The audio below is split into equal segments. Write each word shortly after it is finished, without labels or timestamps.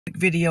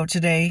Video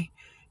today.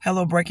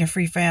 Hello, Breaking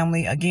Free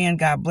family. Again,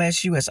 God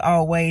bless you as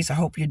always. I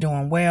hope you're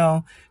doing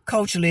well.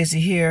 Coach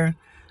Lizzie here.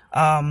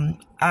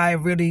 I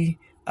really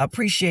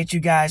appreciate you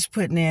guys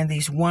putting in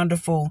these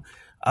wonderful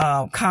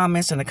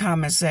comments in the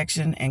comment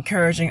section,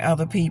 encouraging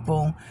other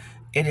people.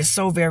 It is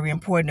so very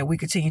important that we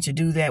continue to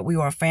do that. We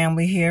are a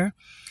family here.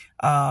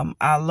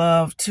 I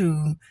love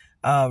to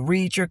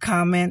read your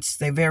comments.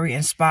 They're very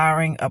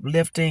inspiring,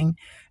 uplifting,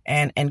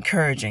 and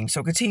encouraging.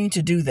 So continue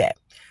to do that.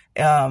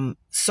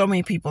 So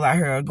many people out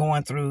here are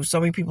going through, so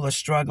many people are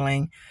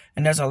struggling,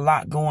 and there's a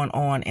lot going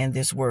on in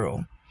this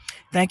world.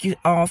 Thank you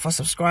all for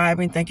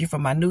subscribing. Thank you for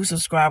my new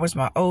subscribers,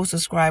 my old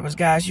subscribers.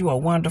 Guys, you are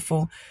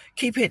wonderful.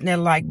 Keep hitting that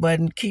like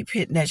button. Keep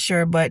hitting that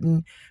share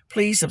button.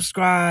 Please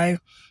subscribe.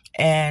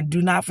 And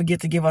do not forget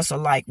to give us a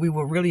like. We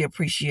will really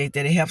appreciate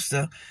that. It helps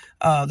the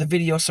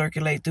video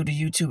circulate through the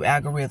YouTube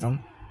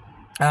algorithm.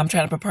 I'm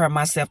trying to prepare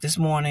myself this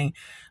morning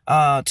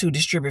to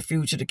distribute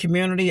food to the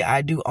community.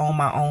 I do own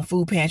my own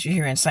food pantry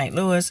here in St.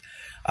 Louis,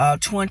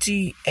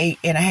 28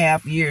 and a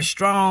half years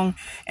strong.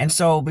 And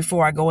so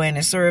before I go in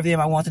and serve them,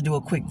 I want to do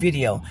a quick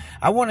video.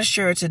 I want to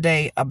share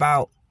today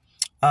about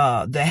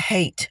the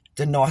hate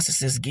the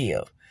narcissists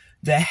give.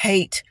 The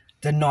hate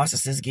the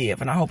narcissists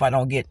give. And I hope I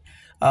don't get,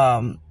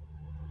 I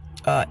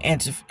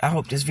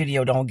hope this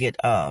video don't get,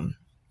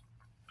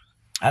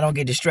 I don't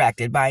get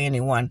distracted by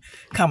anyone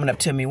coming up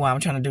to me while I'm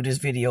trying to do this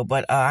video.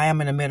 But I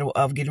am in the middle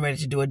of getting ready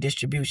to do a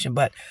distribution.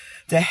 But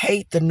the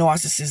hate the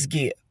narcissist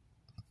give.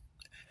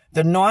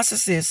 The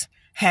narcissist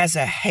has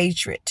a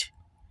hatred.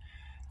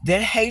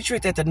 That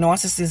hatred that the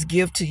narcissist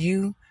give to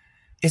you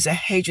is a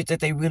hatred that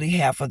they really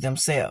have for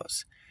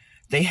themselves.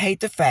 They hate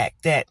the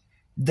fact that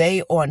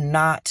they are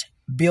not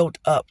built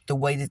up the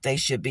way that they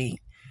should be.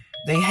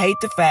 They hate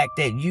the fact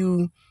that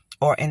you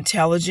are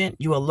intelligent,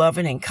 you are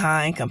loving and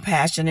kind,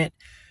 compassionate.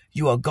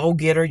 You are a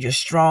go-getter, you're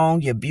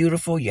strong, you're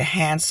beautiful, you're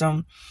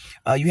handsome.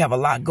 You have a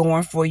lot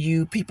going for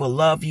you. People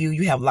love you.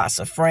 You have lots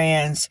of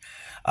friends.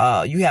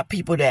 You have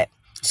people that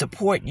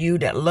support you,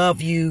 that love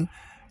you,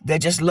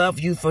 that just love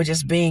you for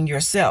just being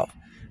yourself.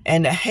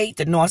 And the hate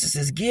the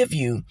narcissists give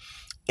you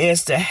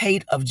is the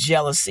hate of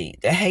jealousy,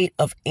 the hate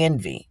of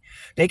envy.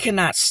 They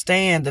cannot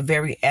stand the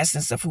very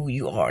essence of who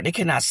you are. They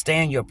cannot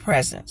stand your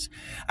presence.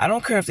 I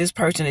don't care if this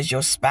person is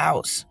your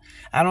spouse.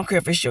 I don't care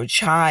if it's your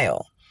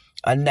child,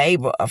 a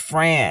neighbor, a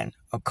friend,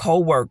 a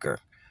co-worker,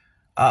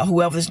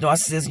 whoever this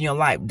narcissist is in your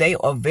life. They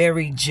are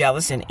very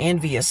jealous and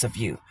envious of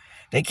you.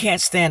 They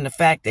can't stand the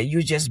fact that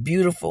you're just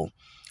beautiful,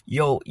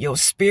 your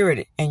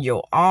spirit and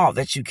your awe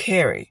that you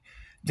carry,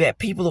 that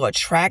people are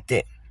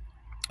attracted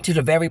to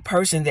the very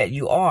person that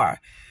you are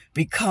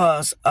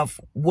because of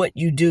what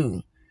you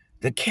do,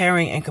 the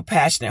caring and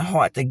compassionate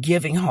heart, the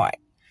giving heart.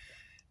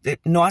 The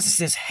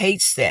narcissist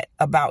hates that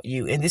about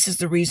you. And this is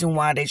the reason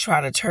why they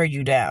try to tear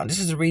you down. This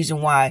is the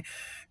reason why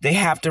they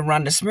have to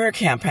run the smear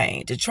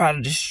campaign to try to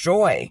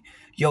destroy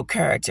your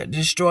character,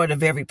 destroy the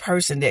very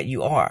person that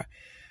you are.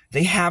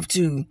 They have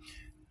to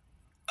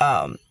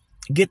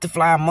get the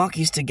flying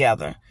monkeys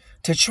together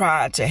to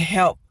try to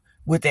help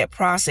with that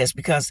process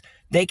because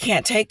they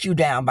can't take you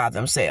down by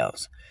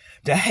themselves.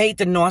 The hate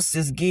the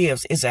narcissist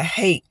gives is a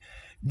hate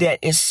that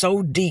is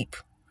so deep,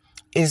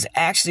 is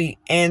actually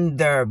in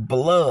their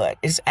blood,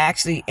 is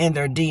actually in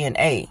their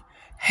DNA.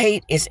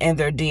 Hate is in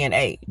their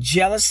DNA.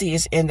 Jealousy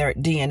is in their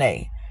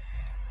DNA.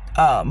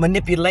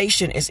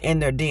 Manipulation is in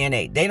their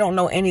DNA. They don't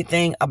know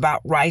anything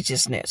about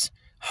righteousness,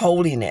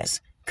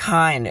 holiness,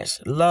 kindness,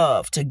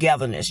 love,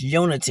 togetherness,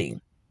 unity,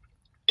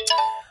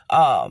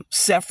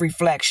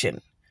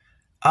 self-reflection,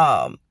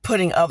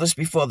 putting others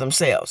before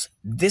themselves.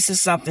 This is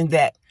something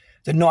that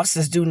the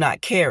narcissists do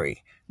not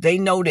carry. They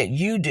know that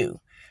you do.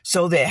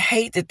 So the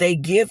hate that they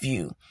give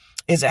you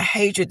is a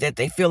hatred that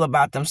they feel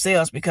about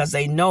themselves because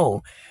they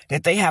know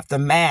that they have to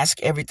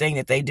mask everything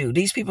that they do.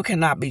 These people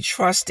cannot be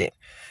trusted.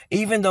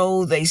 Even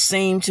though they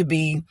seem to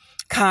be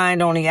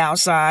kind on the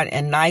outside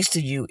and nice to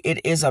you,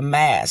 it is a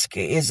mask.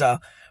 It is a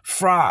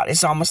fraud.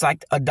 It's almost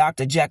like a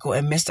Dr. Jekyll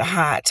and Mr.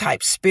 Hyde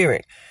type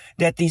spirit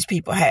that these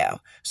people have.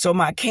 So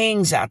my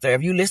kings out there,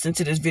 if you listen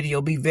to this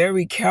video, be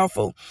very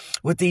careful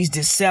with these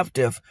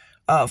deceptive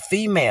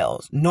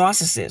females,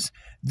 narcissists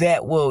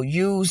that will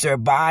use their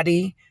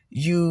body,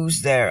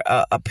 use their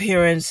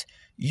appearance,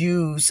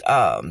 use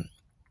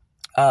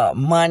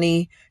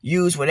money,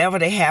 use whatever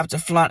they have to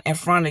flaunt in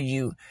front of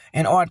you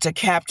in order to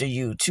capture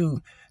you,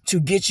 to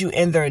get you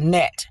in their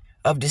net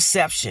of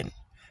deception.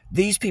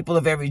 These people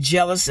are very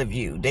jealous of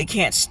you. They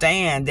can't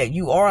stand that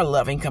you are a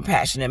loving,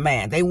 compassionate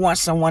man. They want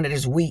someone that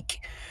is weak.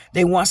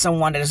 They want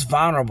someone that is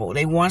vulnerable.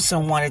 They want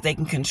someone that they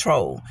can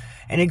control.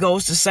 And it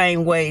goes the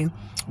same way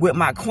with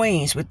my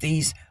queens, with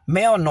these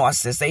male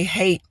narcissists. They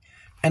hate,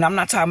 and I'm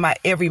not talking about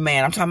every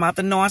man, I'm talking about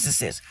the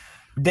narcissists.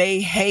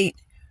 They hate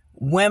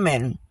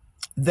women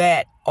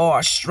that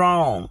are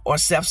strong or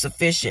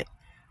self-sufficient,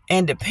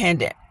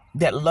 independent,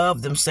 that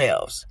love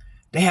themselves.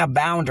 They have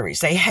boundaries.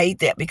 They hate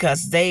that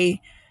because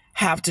they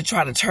have to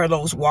try to tear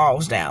those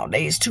walls down.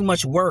 It's too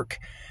much work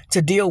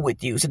to deal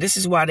with you. So this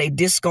is why they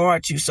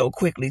discard you so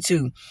quickly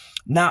too.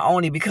 Not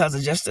only because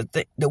of just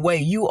the way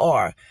you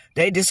are,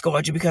 they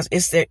discard you because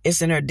it's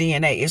in their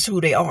DNA. It's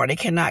who they are. They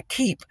cannot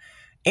keep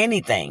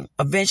anything.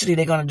 Eventually,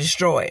 they're going to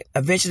destroy it.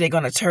 Eventually, they're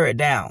going to tear it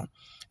down.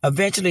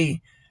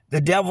 Eventually, the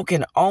devil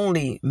can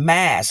only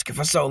mask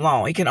for so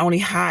long. He can only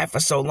hide for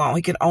so long.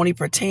 He can only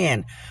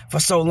pretend for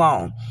so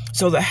long.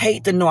 So the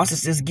hate the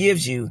narcissist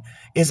gives you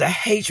is a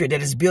hatred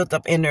that is built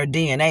up in their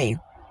DNA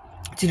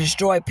to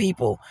destroy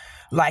people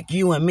like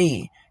you and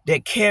me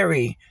that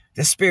carry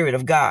the Spirit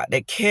of God,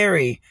 that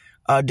carry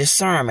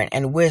discernment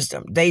and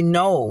wisdom. They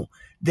know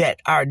that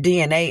our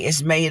DNA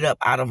is made up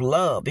out of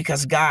love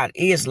because God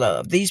is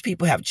love. These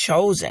people have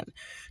chosen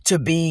to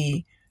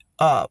be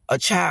a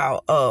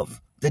child of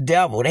the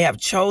devil. They have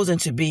chosen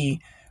to be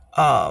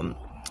a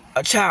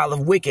child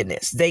of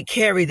wickedness. They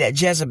carry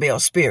that Jezebel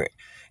spirit.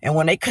 And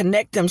when they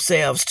connect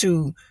themselves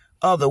to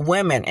other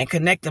women and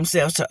connect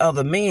themselves to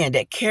other men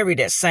that carry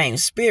that same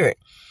spirit,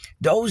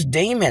 those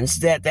demons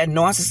that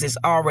narcissist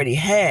already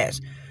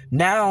has,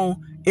 now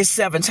it's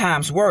 7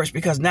 times worse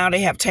because now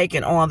they have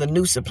taken on the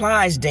new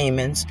supplies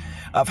demons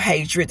of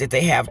hatred that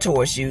they have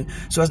towards you.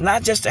 So it's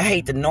not just the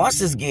hate the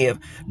narcissists give.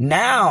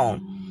 Now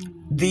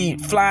the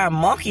flying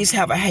monkeys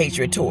have a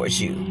hatred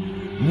towards you.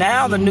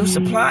 Now the new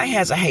supply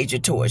has a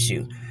hatred towards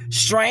you.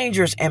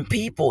 Strangers and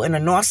people in the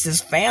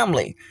narcissist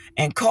family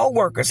and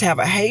co-workers have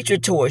a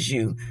hatred towards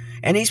you.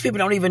 And these people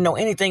don't even know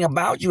anything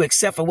about you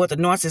except for what the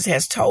narcissist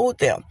has told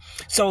them.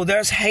 So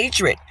there's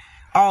hatred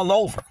all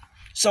over.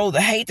 So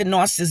the hate the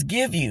narcissists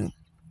give you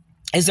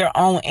is their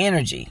own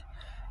energy.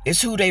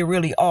 It's who they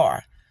really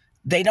are.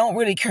 They don't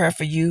really care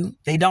for you.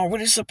 They don't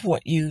really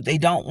support you. They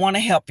don't want to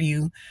help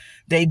you.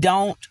 They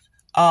don't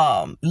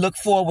look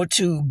forward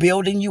to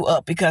building you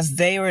up because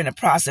they are in the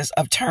process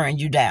of tearing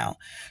you down.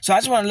 So I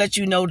just want to let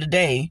you know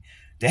today,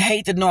 the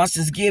hate the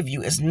narcissists give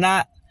you is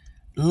not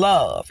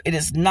love. It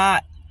is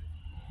not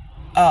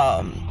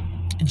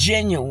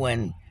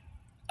genuine.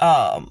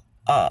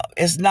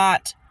 It's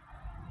not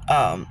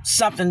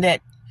something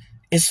that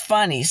is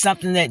funny,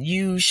 something that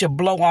you should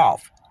blow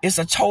off. It's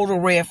a total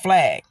red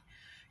flag.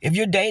 If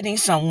you're dating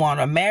someone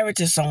or married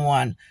to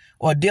someone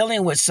or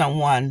dealing with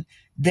someone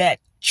that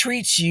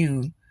treats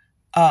you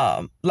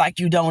like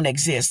you don't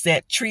exist,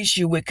 that treats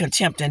you with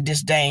contempt and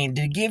disdain,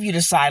 to give you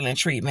the silent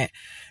treatment,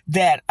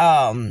 that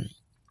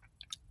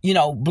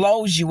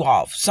blows you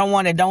off,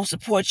 someone that don't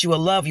support you or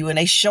love you, and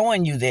they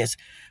showing you this,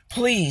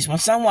 please, when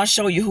someone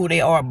show you who they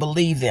are,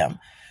 believe them.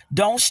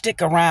 Don't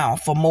stick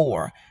around for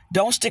more.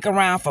 Don't stick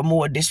around for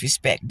more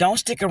disrespect. Don't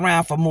stick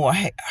around for more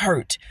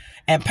hurt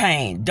and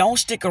pain. Don't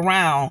stick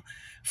around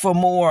for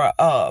more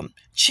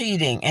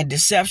cheating and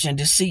deception,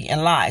 deceit,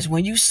 and lies.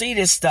 When you see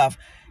this stuff,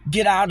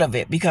 get out of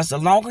it, because the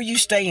longer you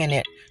stay in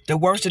it, the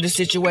worse of the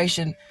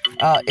situation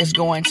is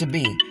going to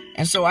be.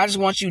 And so I just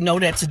want you to know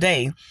that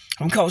today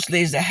from Coach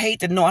Liz, the hate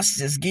the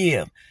narcissists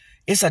give,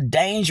 it's a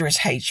dangerous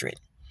hatred.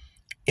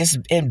 It's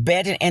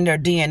embedded in their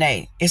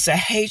DNA. It's a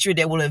hatred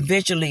that will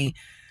eventually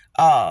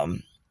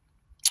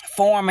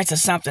form into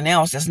something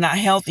else that's not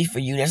healthy for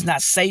you, that's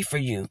not safe for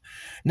you,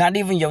 not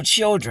even your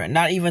children,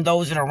 not even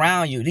those that are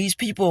around you. These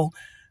people,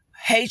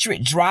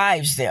 hatred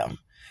drives them.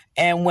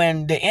 And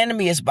when the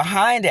enemy is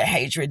behind that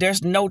hatred,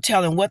 there's no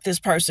telling what this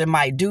person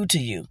might do to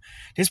you.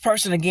 This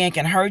person, again,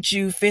 can hurt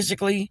you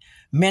physically,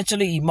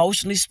 mentally,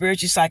 emotionally,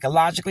 spiritually,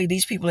 psychologically.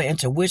 These people are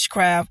into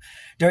witchcraft.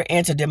 They're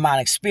into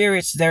demonic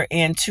spirits. They're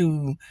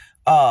into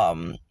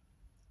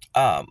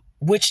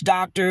witch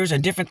doctors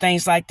and different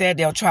things like that.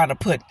 They'll try to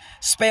put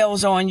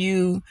spells on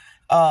you.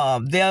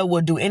 They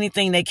will do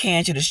anything they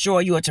can to destroy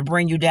you or to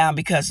bring you down,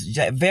 because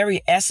the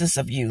very essence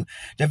of you,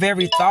 the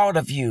very thought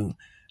of you,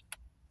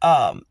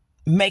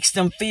 makes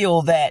them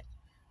feel that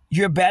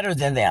you're better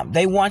than them.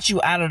 They want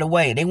you out of the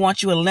way. They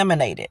want you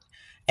eliminated.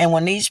 And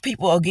when these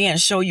people, again,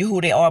 show you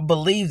who they are,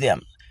 believe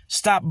them.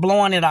 Stop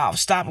blowing it off.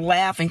 Stop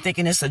laughing,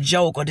 thinking it's a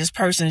joke or this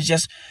person is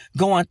just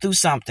going through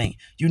something.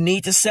 You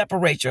need to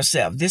separate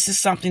yourself. This is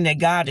something that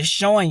God is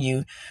showing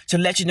you to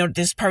let you know that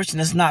this person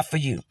is not for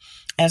you.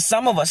 And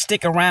some of us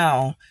stick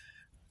around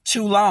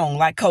too long,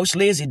 like Coach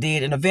Lizzie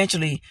did, and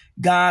eventually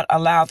God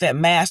allowed that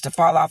mask to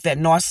fall off that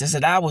narcissist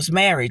that I was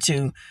married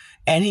to,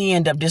 and he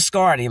ended up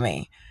discarding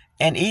me.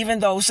 And even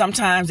though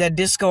sometimes that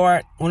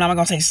discard, well, I'm not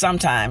going to say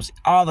sometimes,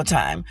 all the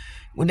time,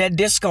 when that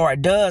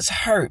discard does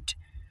hurt,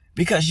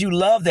 because you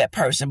love that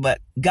person, but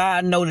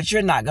God knows that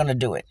you're not going to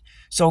do it.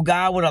 So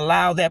God would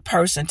allow that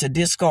person to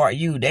discard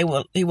you.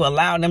 He will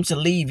allow them to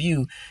leave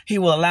you. He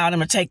will allow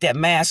them to take that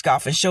mask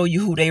off and show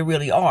you who they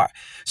really are,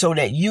 so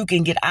that you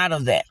can get out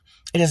of that.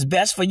 It is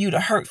best for you to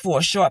hurt for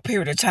a short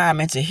period of time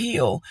and to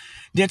heal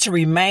than to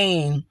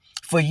remain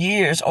for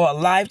years or a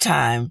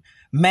lifetime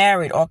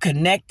married or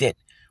connected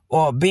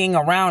or being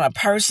around a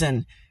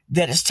person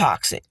that is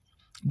toxic.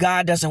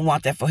 God doesn't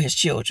want that for his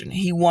children.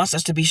 He wants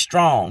us to be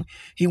strong.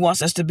 He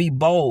wants us to be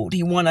bold.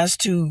 He wants us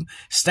to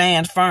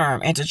stand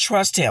firm and to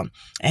trust him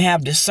and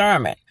have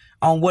discernment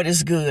on what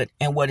is good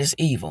and what is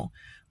evil.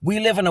 We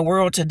live in a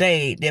world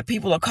today that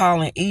people are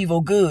calling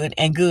evil good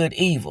and good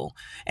evil.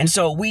 And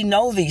so we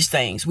know these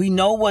things. We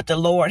know what the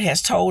Lord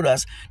has told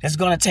us that's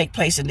going to take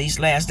place in these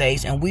last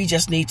days. And we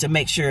just need to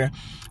make sure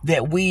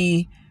that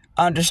we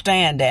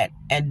understand that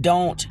and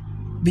don't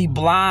be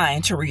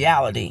blind to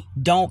reality.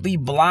 Don't be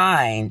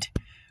blind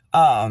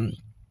to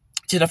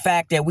the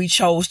fact that we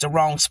chose the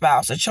wrong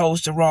spouse or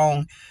chose the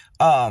wrong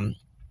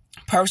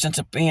person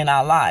to be in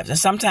our lives. And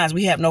sometimes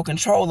we have no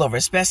control over it,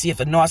 especially if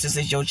the narcissist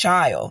is your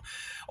child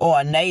or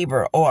a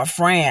neighbor or a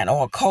friend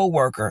or a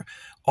coworker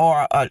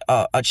or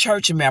a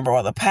church member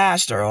or the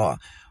pastor or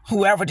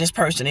whoever this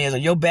person is, or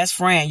your best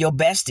friend, your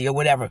bestie or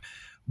whatever.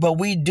 But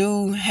we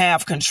do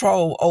have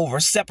control over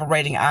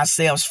separating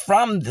ourselves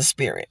from the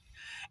spirit.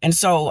 And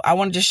so I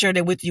wanted to share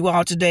that with you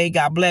all today.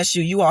 God bless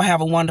you. You all have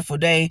a wonderful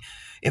day.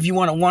 If you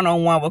want a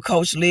one-on-one with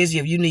Coach Lizzie,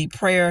 if you need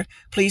prayer,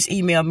 please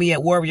email me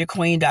at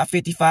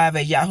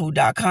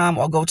warriorqueen.55@yahoo.com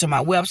or go to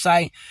my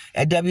website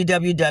at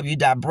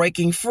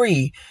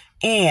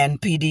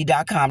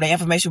www.breakingfreenpd.com. The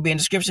information will be in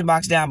the description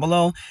box down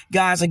below.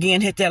 Guys,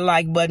 again, hit that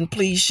like button.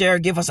 Please share,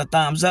 give us a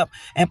thumbs up,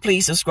 and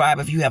please subscribe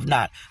if you have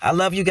not. I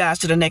love you guys.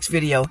 To the next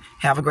video.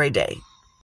 Have a great day.